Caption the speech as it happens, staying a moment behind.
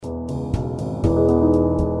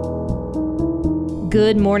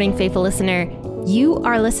Good morning, faithful listener. You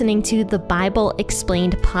are listening to the Bible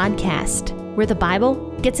Explained podcast, where the Bible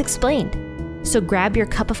gets explained. So grab your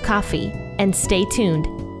cup of coffee and stay tuned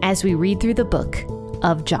as we read through the book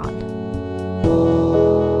of John.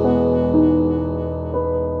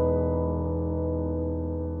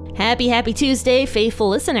 Happy Tuesday, faithful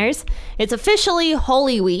listeners. It's officially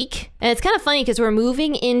Holy Week, and it's kind of funny because we're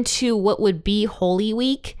moving into what would be Holy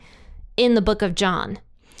Week in the book of John.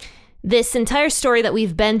 This entire story that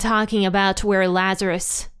we've been talking about, where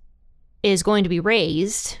Lazarus is going to be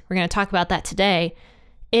raised, we're going to talk about that today,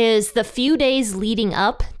 is the few days leading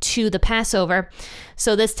up to the Passover.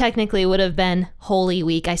 So this technically would have been Holy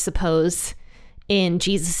Week, I suppose, in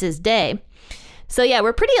Jesus's day. So yeah,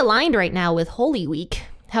 we're pretty aligned right now with Holy Week.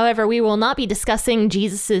 However, we will not be discussing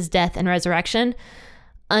Jesus's death and resurrection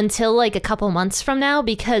until like a couple months from now,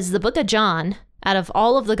 because the book of John, out of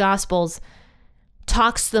all of the Gospels,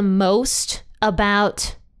 talks the most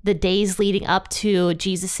about the days leading up to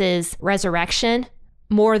Jesus's resurrection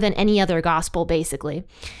more than any other gospel, basically.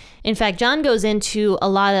 In fact, John goes into a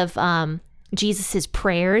lot of Jesus's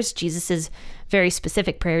prayers, Jesus's very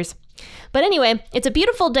specific prayers. But anyway, it's a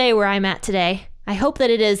beautiful day where I'm at today. I hope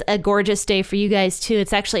that it is a gorgeous day for you guys too.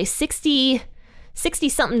 It's actually 60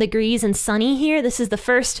 something degrees and sunny here. This is the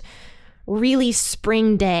first really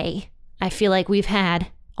spring day I feel like we've had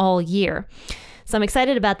all year. So I'm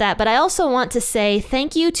excited about that. But I also want to say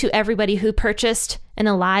thank you to everybody who purchased an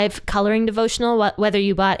Alive coloring devotional, whether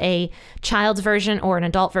you bought a child's version or an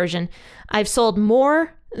adult version. I've sold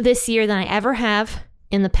more this year than I ever have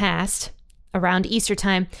in the past around Easter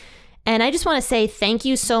time. And I just want to say thank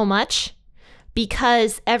you so much,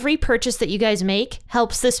 because every purchase that you guys make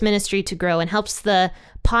helps this ministry to grow and helps the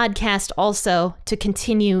podcast also to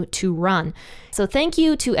continue to run. So thank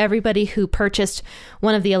you to everybody who purchased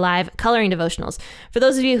one of the Alive coloring devotionals. For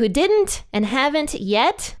those of you who didn't and haven't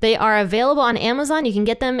yet, they are available on Amazon. You can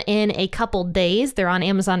get them in a couple days. They're on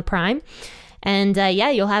Amazon Prime. And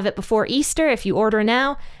you'll have it before Easter if you order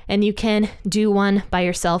now, and you can do one by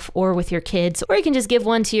yourself or with your kids, or you can just give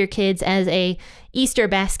one to your kids as a Easter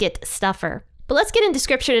basket stuffer. But let's get into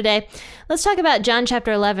scripture today. Let's talk about John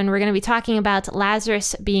chapter 11. We're going to be talking about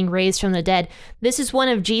Lazarus being raised from the dead. This is one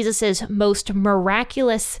of Jesus's most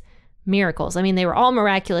miraculous miracles. I mean, they were all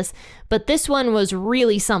miraculous, but this one was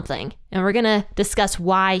really something. And we're going to discuss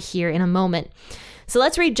why here in a moment. So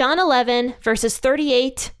let's read John 11, verses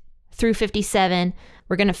 38 through 57.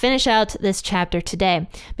 We're going to finish out this chapter today.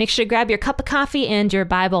 Make sure to grab your cup of coffee and your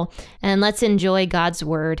Bible, and let's enjoy God's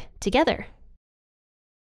word together.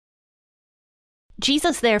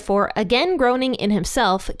 Jesus, therefore, again groaning in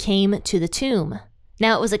himself, came to the tomb.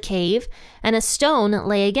 Now it was a cave, and a stone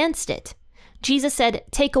lay against it. Jesus said,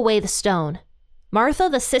 "Take away the stone." Martha,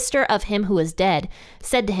 the sister of him who was dead,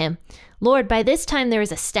 said to him, "Lord, by this time there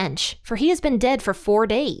is a stench, for he has been dead for 4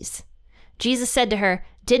 days." Jesus said to her,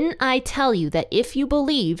 "Didn't I tell you that if you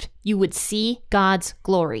believed, you would see God's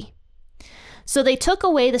glory?" So they took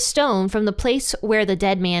away the stone from the place where the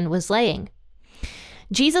dead man was laying.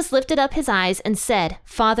 Jesus lifted up his eyes and said,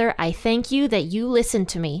 "Father, I thank you that you listened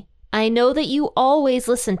to me. I know that you always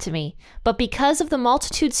listen to me, but because of the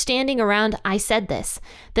multitude standing around, I said this,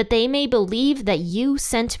 that they may believe that you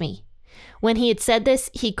sent me." When he had said this,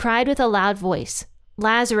 he cried with a loud voice,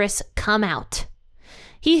 "Lazarus, come out."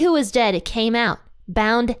 He who was dead came out,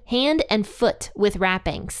 bound hand and foot with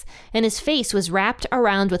wrappings, and his face was wrapped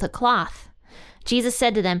around with a cloth. Jesus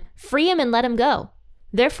said to them, "Free him and let him go."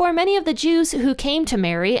 Therefore, many of the Jews who came to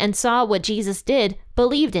Mary and saw what Jesus did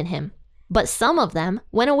believed in him. But some of them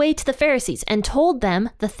went away to the Pharisees and told them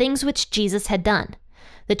the things which Jesus had done.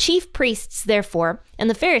 The chief priests, therefore, and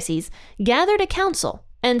the Pharisees gathered a council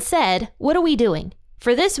and said, "What are we doing?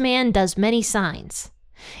 For this man does many signs.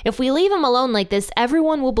 If we leave him alone like this,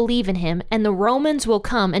 everyone will believe in him, and the Romans will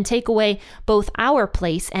come and take away both our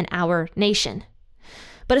place and our nation."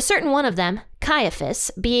 But a certain one of them,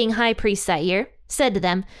 Caiaphas, being high priest that year, said to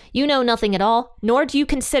them, "You know nothing at all, nor do you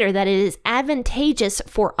consider that it is advantageous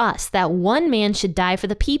for us that one man should die for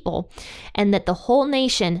the people, and that the whole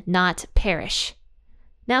nation not perish."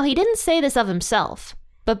 Now he didn't say this of himself,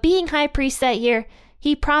 but being high priest that year,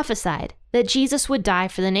 he prophesied that Jesus would die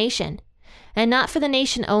for the nation, and not for the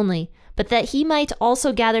nation only, but that he might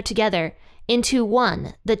also gather together into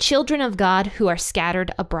one the children of God who are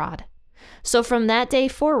scattered abroad. So from that day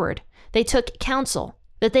forward, they took counsel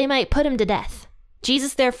that they might put him to death.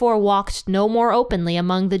 Jesus therefore walked no more openly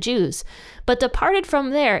among the Jews, but departed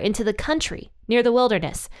from there into the country, near the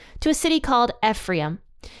wilderness, to a city called Ephraim.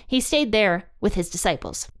 He stayed there with his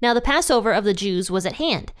disciples. Now the Passover of the Jews was at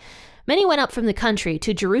hand. Many went up from the country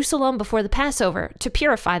to Jerusalem before the Passover to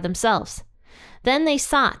purify themselves. Then they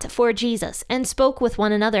sought for Jesus and spoke with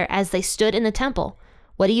one another as they stood in the temple.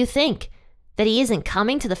 "What do you think? That he isn't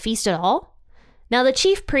coming to the feast at all?" Now the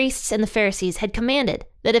chief priests and the Pharisees had commanded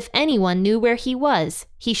that if anyone knew where he was,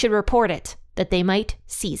 he should report it, that they might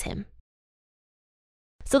seize him.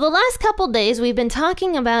 So the last couple days we've been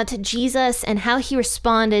talking about Jesus and how he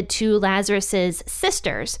responded to Lazarus's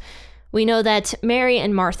sisters. We know that Mary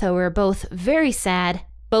and Martha were both very sad.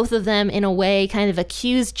 Both of them, in a way, kind of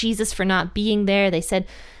accused Jesus for not being there. They said,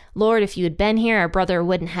 "Lord, if you had been here, our brother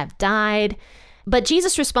wouldn't have died." But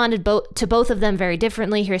Jesus responded to both of them very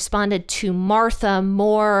differently. He responded to Martha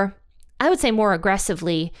more, I would say more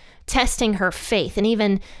aggressively, testing her faith. And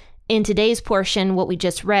even in today's portion, what we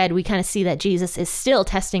just read, we kind of see that Jesus is still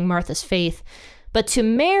testing Martha's faith. But to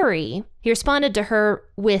Mary, he responded to her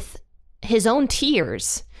with his own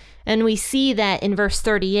tears. And we see that in verse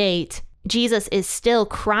 38, Jesus is still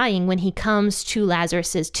crying when he comes to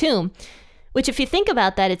Lazarus's tomb, which if you think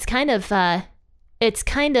about that, it's kind of, I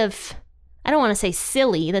don't want to say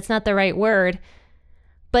silly, that's not the right word,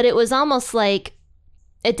 but it was almost like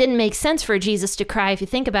it didn't make sense for Jesus to cry if you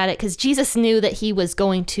think about it, because Jesus knew that he was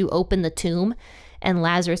going to open the tomb and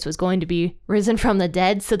Lazarus was going to be risen from the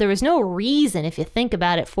dead. So there was no reason, if you think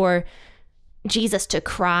about it, for Jesus to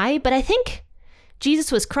cry. But I think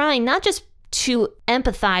Jesus was crying not just to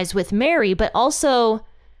empathize with Mary, but also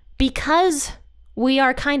because we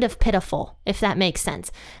are kind of pitiful, if that makes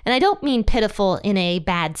sense. And I don't mean pitiful in a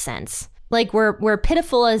bad sense. Like we're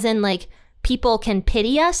pitiful as in like people can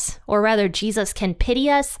pity us, or rather Jesus can pity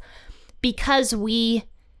us because we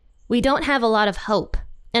don't have a lot of hope.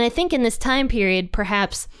 And I think in this time period,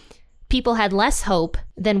 perhaps people had less hope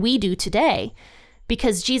than we do today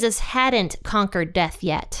because Jesus hadn't conquered death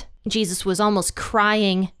yet. Jesus was almost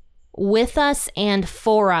crying with us and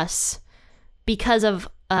for us because of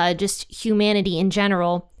just humanity in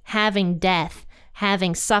general, having death,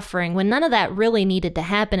 having suffering, when none of that really needed to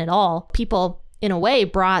happen at all. People, in a way,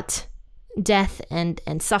 brought death and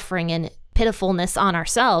suffering and pitifulness on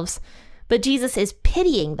ourselves, but Jesus is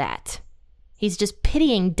pitying that. He's just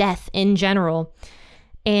pitying death in general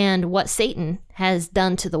and what Satan has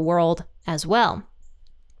done to the world as well.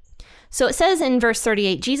 So it says in verse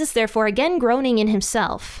 38, Jesus therefore, again groaning in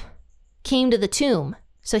himself, came to the tomb.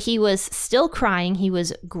 So he was still crying. He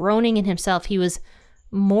was groaning in himself. He was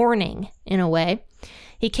mourning in a way.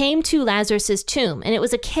 He came to Lazarus's tomb, and it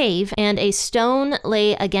was a cave, and a stone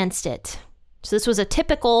lay against it. So this was a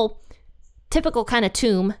typical kind of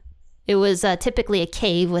tomb. It was typically a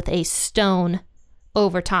cave with a stone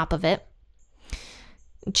over top of it.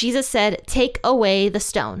 Jesus said, "Take away the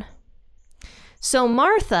stone." So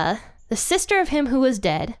Martha, the sister of him who was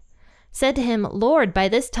dead, said to him, "Lord, by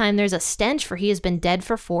this time there's a stench, for he has been dead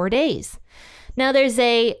for 4 days." Now there's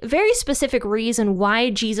a very specific reason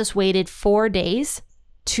why Jesus waited 4 days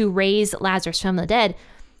to raise Lazarus from the dead.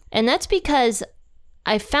 And that's because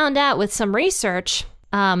I found out with some research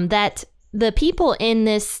that the people in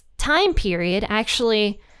this time period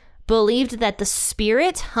actually believed that the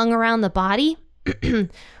spirit hung around the body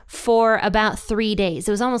for about 3 days.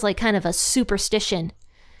 It was almost like kind of a superstition.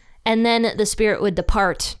 And then the spirit would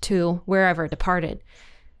depart to wherever it departed.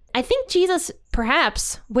 I think Jesus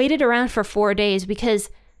perhaps waited around for 4 days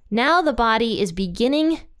because now the body is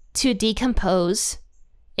beginning to decompose.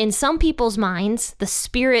 In some people's minds, the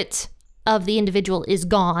spirit of the individual is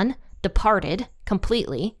gone, departed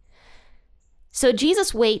completely. So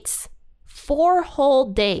Jesus waits 4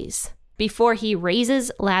 whole days before he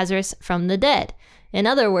raises Lazarus from the dead. In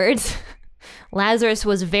other words, Lazarus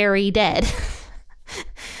was very dead.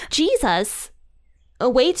 Jesus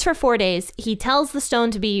waits for 4 days. He tells the stone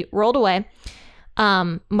to be rolled away.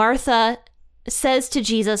 Martha says to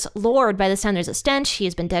Jesus, "Lord, by this time there's a stench. He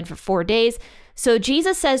has been dead for 4 days." So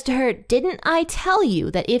Jesus says to her, "Didn't I tell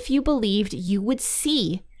you that if you believed, you would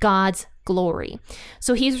see God's glory?"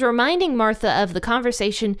 So he's reminding Martha of the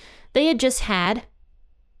conversation they had just had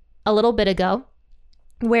a little bit ago,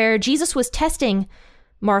 where Jesus was testing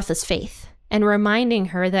Martha's faith and reminding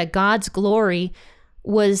her that God's glory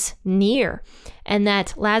was near and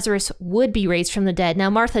that Lazarus would be raised from the dead. Now,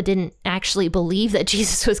 Martha didn't actually believe that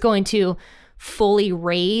Jesus was going to fully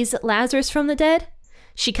raise Lazarus from the dead.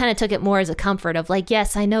 She kind of took it more as a comfort of like,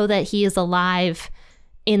 yes, I know that he is alive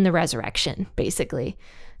in the resurrection, basically.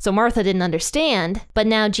 So Martha didn't understand, but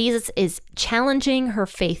now Jesus is challenging her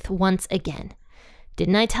faith once again.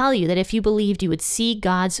 "Didn't I tell you that if you believed, you would see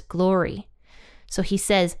God's glory?" So he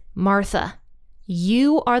says, "Martha,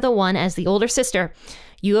 you are the one, as the older sister,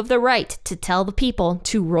 you have the right to tell the people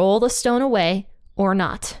to roll the stone away or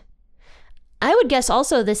not." I would guess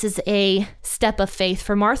also this is a step of faith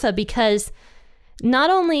for Martha, because not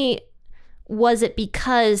only was it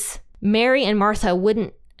because Mary and Martha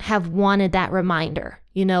wouldn't have wanted that reminder?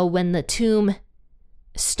 You know, when the tomb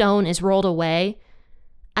stone is rolled away,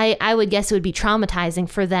 I would guess it would be traumatizing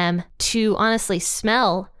for them to honestly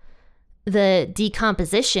smell the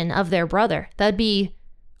decomposition of their brother. That'd be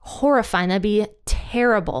horrifying. That'd be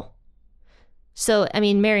terrible. So, I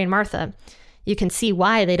mean, Mary and Martha, you can see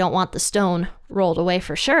why they don't want the stone rolled away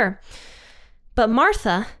for sure. But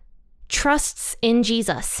Martha trusts in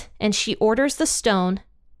Jesus, and she orders the stone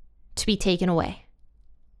to be taken away.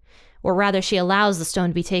 Or rather, she allows the stone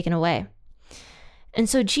to be taken away. And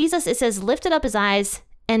so Jesus, it says, lifted up his eyes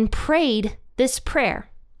and prayed this prayer.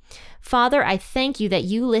 Father, I thank you that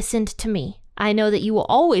you listened to me. I know that you will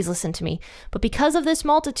always listen to me. But because of this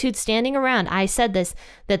multitude standing around, I said this,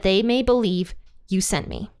 that they may believe you sent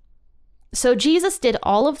me. So Jesus did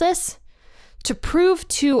all of this to prove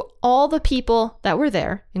to all the people that were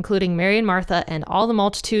there, including Mary and Martha and all the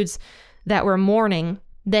multitudes that were mourning,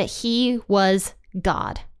 that he was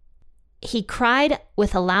God. He cried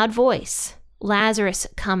with a loud voice, Lazarus,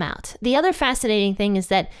 come out. The other fascinating thing is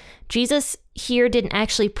that Jesus here didn't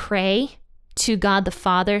actually pray to God the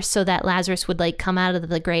Father so that Lazarus would come out of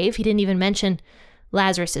the grave. He didn't even mention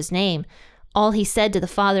Lazarus's name. All he said to the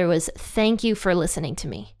Father was, thank you for listening to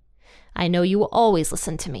me. I know you will always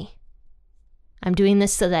listen to me. I'm doing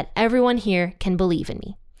this so that everyone here can believe in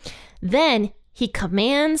me. Then he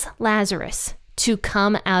commands Lazarus to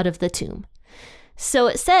come out of the tomb. So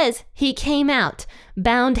it says he came out,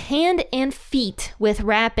 bound hand and feet with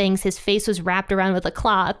wrappings. His face was wrapped around with a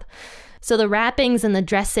cloth. So the wrappings and the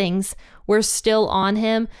dressings were still on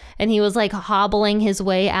him, and he was hobbling his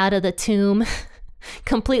way out of the tomb,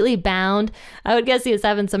 completely bound. I would guess he was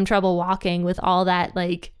having some trouble walking with all that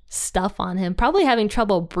stuff on him, probably having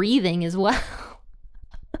trouble breathing as well.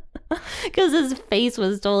 Because his face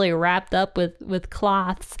was totally wrapped up with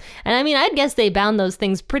cloths. And I mean, I'd guess they bound those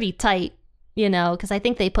things pretty tight, because I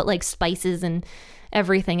think they put spices and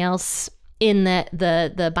everything else in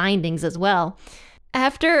the bindings as well.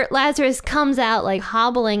 After Lazarus comes out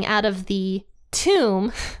hobbling out of the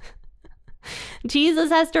tomb, Jesus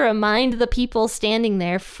has to remind the people standing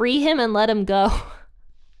there, free him and let him go.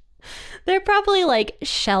 They're probably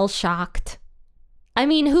shell-shocked. I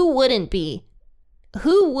mean, who wouldn't be?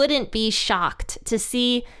 Who wouldn't be shocked to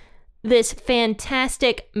see this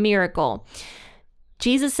fantastic miracle?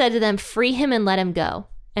 Jesus said to them, free him and let him go.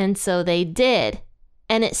 And so they did.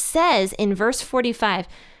 And it says in verse 45,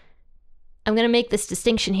 I'm going to make this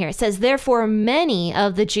distinction here. It says, therefore, many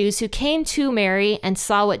of the Jews who came to Mary and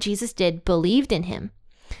saw what Jesus did believed in him.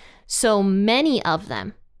 So many of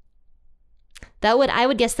them. I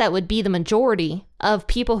would guess that would be the majority of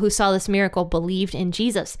people who saw this miracle believed in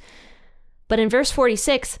Jesus. But in verse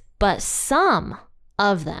 46, but some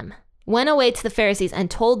of them went away to the Pharisees and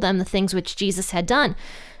told them the things which Jesus had done.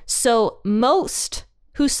 So most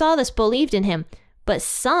who saw this believed in him, but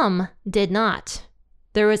some did not.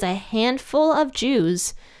 There was a handful of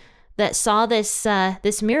Jews that saw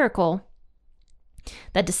this miracle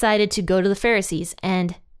that decided to go to the Pharisees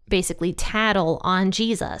and basically tattle on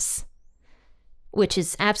Jesus, which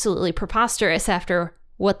is absolutely preposterous after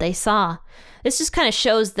what they saw. This just kind of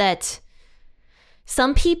shows that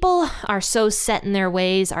some people are so set in their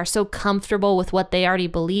ways, are so comfortable with what they already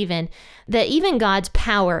believe in, that even God's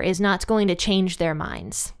power is not going to change their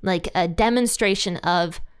minds. A demonstration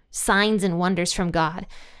of signs and wonders from God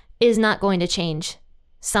is not going to change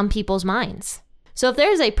some people's minds. So if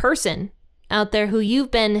there's a person out there who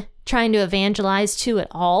you've been trying to evangelize to at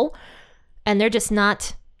all, and they're just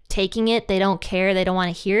not taking it, they don't care, they don't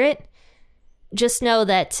want to hear it, just know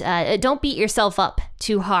that don't beat yourself up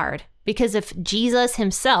too hard. Because if Jesus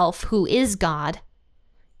himself, who is God,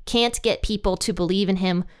 can't get people to believe in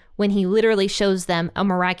him when he literally shows them a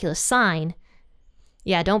miraculous sign,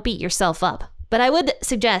 don't beat yourself up. But I would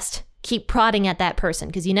suggest keep prodding at that person,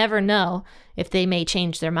 because you never know if they may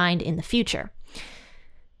change their mind in the future.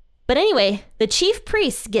 But anyway, the chief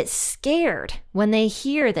priests get scared when they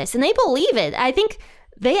hear this, and they believe it. I think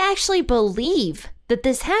they actually believe that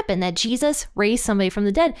this happened, that Jesus raised somebody from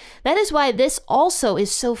the dead. That is why this also is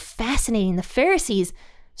so fascinating. The Pharisees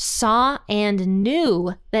saw and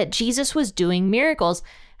knew that Jesus was doing miracles.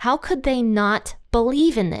 How could they not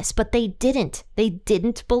believe in this? But they didn't. They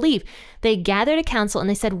didn't believe. They gathered a council and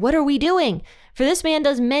they said, what are we doing? For this man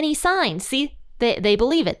does many signs. See, they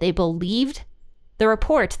believe it. They believed the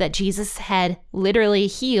report that Jesus had literally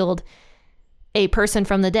healed a person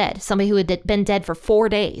from the dead, somebody who had been dead for 4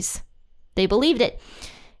 days. They believed it.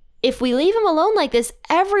 If we leave him alone like this,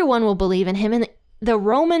 everyone will believe in him, and the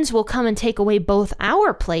Romans will come and take away both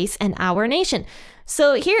our place and our nation.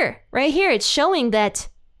 So right here, it's showing that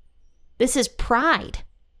This is pride.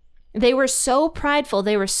 They were so prideful.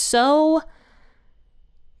 They were so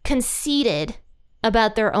conceited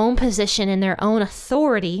about their own position and their own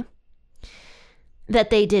authority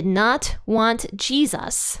that they did not want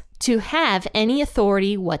Jesus to have any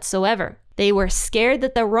authority whatsoever. They were scared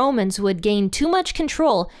that the Romans would gain too much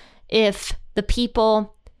control if the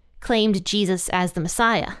people claimed Jesus as the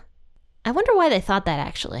Messiah. I wonder why they thought that,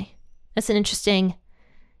 actually. That's an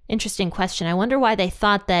interesting question. I wonder why they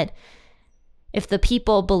thought that if the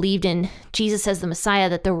people believed in Jesus as the Messiah,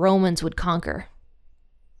 that the Romans would conquer.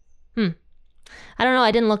 I don't know.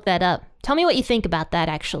 I didn't look that up. Tell me what you think about that,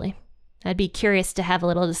 actually. I'd be curious to have a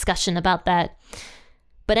little discussion about that.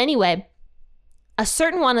 But anyway, a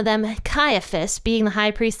certain one of them, Caiaphas, being the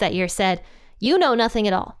high priest that year, said, "You know nothing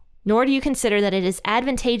at all, nor do you consider that it is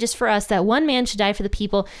advantageous for us that one man should die for the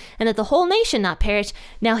people, and that the whole nation not perish."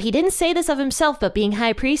 Now, he didn't say this of himself, but being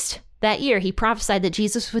high priest that year, he prophesied that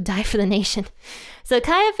Jesus would die for the nation. So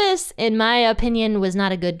Caiaphas, in my opinion, was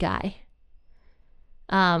not a good guy.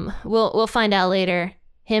 We'll find out later.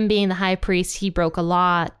 Him being the high priest, he broke a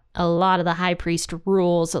lot of the high priest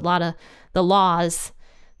rules, a lot of the laws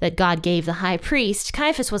that God gave the high priest.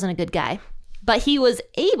 Caiaphas wasn't a good guy, but he was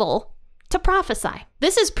able to prophesy.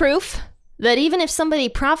 This is proof that even if somebody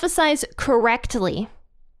prophesies correctly,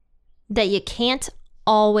 that you can't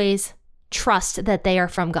always trust that they are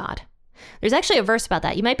from God. There's actually a verse about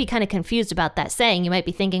that. You might be kind of confused about that saying. You might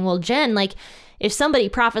be thinking, well, Jen, like if somebody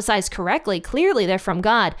prophesies correctly, clearly they're from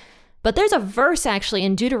God. But there's a verse actually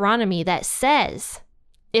in Deuteronomy that says,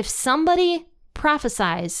 if somebody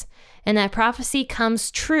prophesies and that prophecy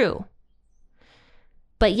comes true,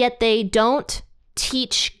 but yet they don't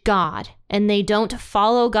teach God and they don't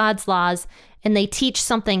follow God's laws and they teach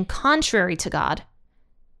something contrary to God,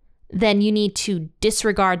 then you need to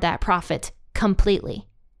disregard that prophet completely.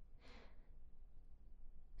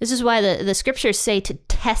 This is why the scriptures say to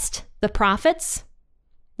test the prophets,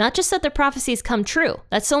 not just that their prophecies come true.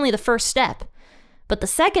 That's only the first step. But the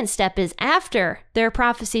second step is after their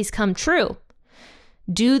prophecies come true,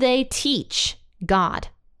 do they teach God?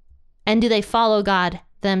 And do they follow God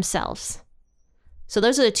themselves? So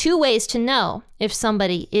those are the two ways to know if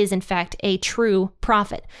somebody is in fact a true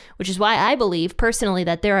prophet, which is why I believe personally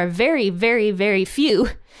that there are very, very, very few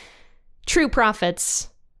true prophets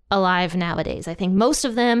alive nowadays. I think most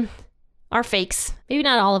of them are fakes. Maybe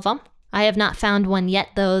not all of them. I have not found one yet,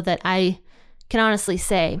 though, that I can honestly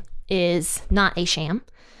say is not a sham.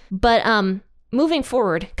 But moving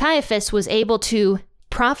forward, Caiaphas was able to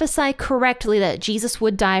prophesy correctly that Jesus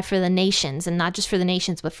would die for the nations, and not just for the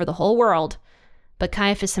nations, but for the whole world. But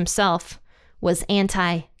Caiaphas himself was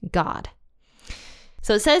anti-God.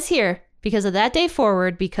 So it says here, because of that day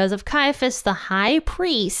forward, because of Caiaphas, the high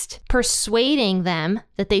priest, persuading them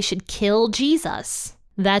that they should kill Jesus.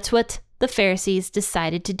 That's what the Pharisees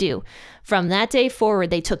decided to do. From that day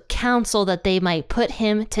forward, they took counsel that they might put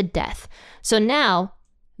him to death. So now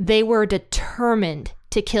they were determined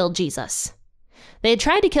to kill Jesus. They had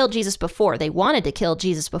tried to kill Jesus before. They wanted to kill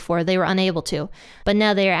Jesus before. They were unable to. But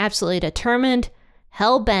now they are absolutely determined,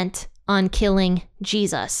 hell-bent on killing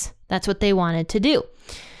Jesus. That's what they wanted to do.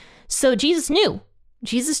 So Jesus knew.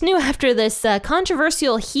 Jesus knew after this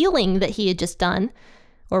controversial healing that he had just done,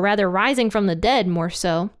 or rather rising from the dead more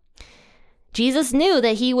so, Jesus knew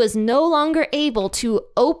that he was no longer able to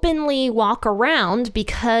openly walk around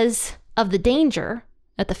because of the danger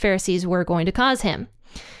that the Pharisees were going to cause him.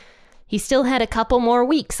 He still had a couple more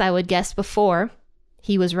weeks, I would guess, before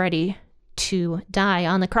he was ready to die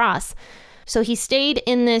on the cross. So he stayed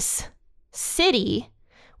in this city,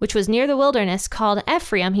 which was near the wilderness, called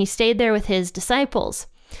Ephraim. He stayed there with his disciples.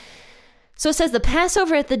 So it says the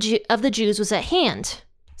Passover of the Jews was at hand.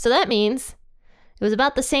 So that means it was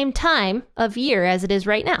about the same time of year as it is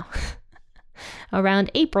right now.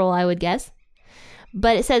 Around April, I would guess.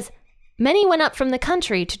 But it says, many went up from the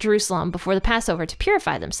country to Jerusalem before the Passover to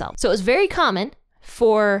purify themselves. So it was very common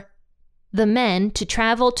for the men to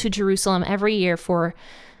travel to Jerusalem every year for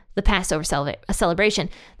the Passover celebration.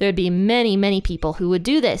 There would be many, many people who would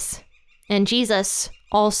do this. And Jesus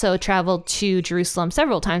also traveled to Jerusalem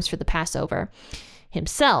several times for the Passover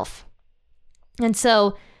himself. And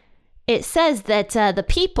so it says that the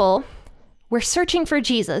people were searching for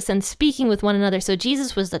Jesus and speaking with one another. So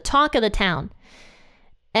Jesus was the talk of the town.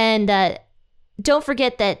 And don't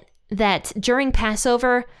forget that during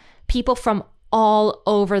Passover, people from all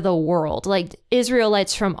over the world, like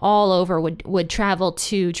Israelites from all over would travel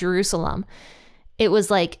to Jerusalem. It was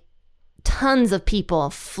like tons of people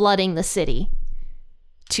flooding the city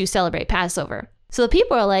to celebrate Passover. So the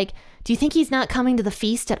people are like, do you think he's not coming to the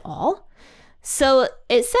feast at all? So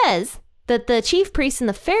it says that the chief priests and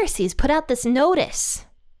the Pharisees put out this notice.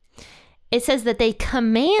 It says that they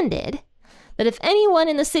commanded that if anyone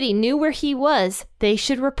in the city knew where he was, they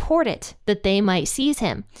should report it, that they might seize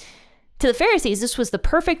him. To the Pharisees, this was the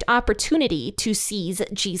perfect opportunity to seize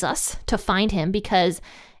Jesus, to find him, because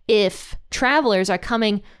if travelers are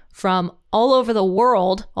coming from all over the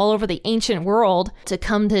world, all over the ancient world, to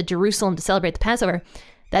come to Jerusalem to celebrate the Passover,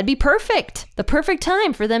 that'd be perfect. The perfect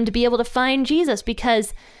time for them to be able to find Jesus,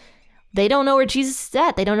 because they don't know where Jesus is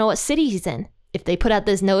at. They don't know what city he's in. If they put out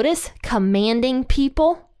this notice commanding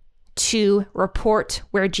people to report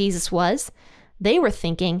where Jesus was, they were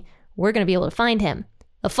thinking, we're going to be able to find him.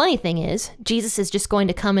 The funny thing is, Jesus is just going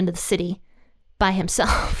to come into the city by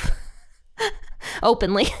himself,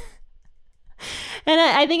 openly. And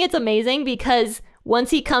I think it's amazing because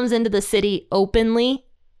once he comes into the city openly,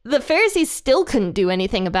 the Pharisees still couldn't do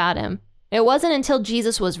anything about him. It wasn't until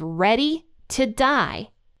Jesus was ready to die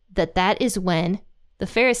that is when the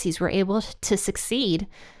Pharisees were able to succeed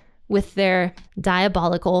with their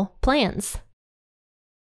diabolical plans.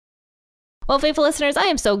 Well, faithful listeners, I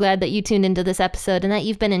am so glad that you tuned into this episode and that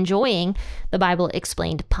you've been enjoying the Bible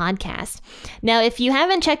Explained podcast. Now, if you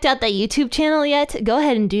haven't checked out that YouTube channel yet, go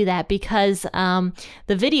ahead and do that, because the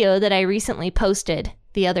video that I recently posted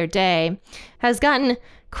the other day has gotten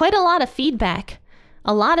quite a lot of feedback,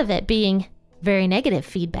 a lot of it being very negative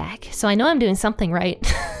feedback. So I know I'm doing something right.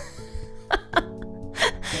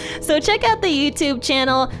 So check out the YouTube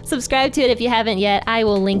channel, subscribe to it if you haven't yet. I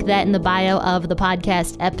will link that in the bio of the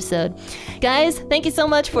podcast episode. Guys, thank you so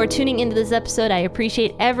much for tuning into this episode. I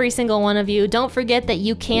appreciate every single one of you. Don't forget that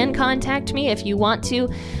you can contact me if you want to.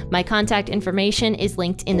 My contact information is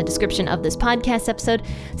linked in the description of this podcast episode.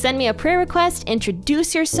 Send me a prayer request,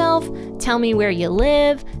 introduce yourself, tell me where you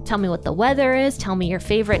live, tell me what the weather is, tell me your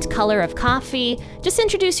favorite color of coffee. Just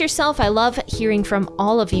introduce yourself. I love hearing from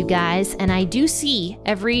all of you guys, and I do see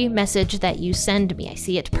every message that you send me. I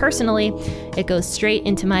see it personally. It goes straight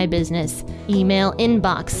into my business email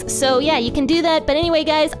inbox. So yeah, you can do that. But anyway,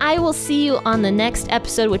 guys, I will see you on the next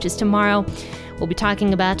episode, which is tomorrow. We'll be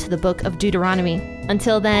talking about the book of Deuteronomy.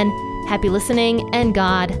 Until then, happy listening and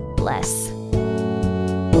God bless.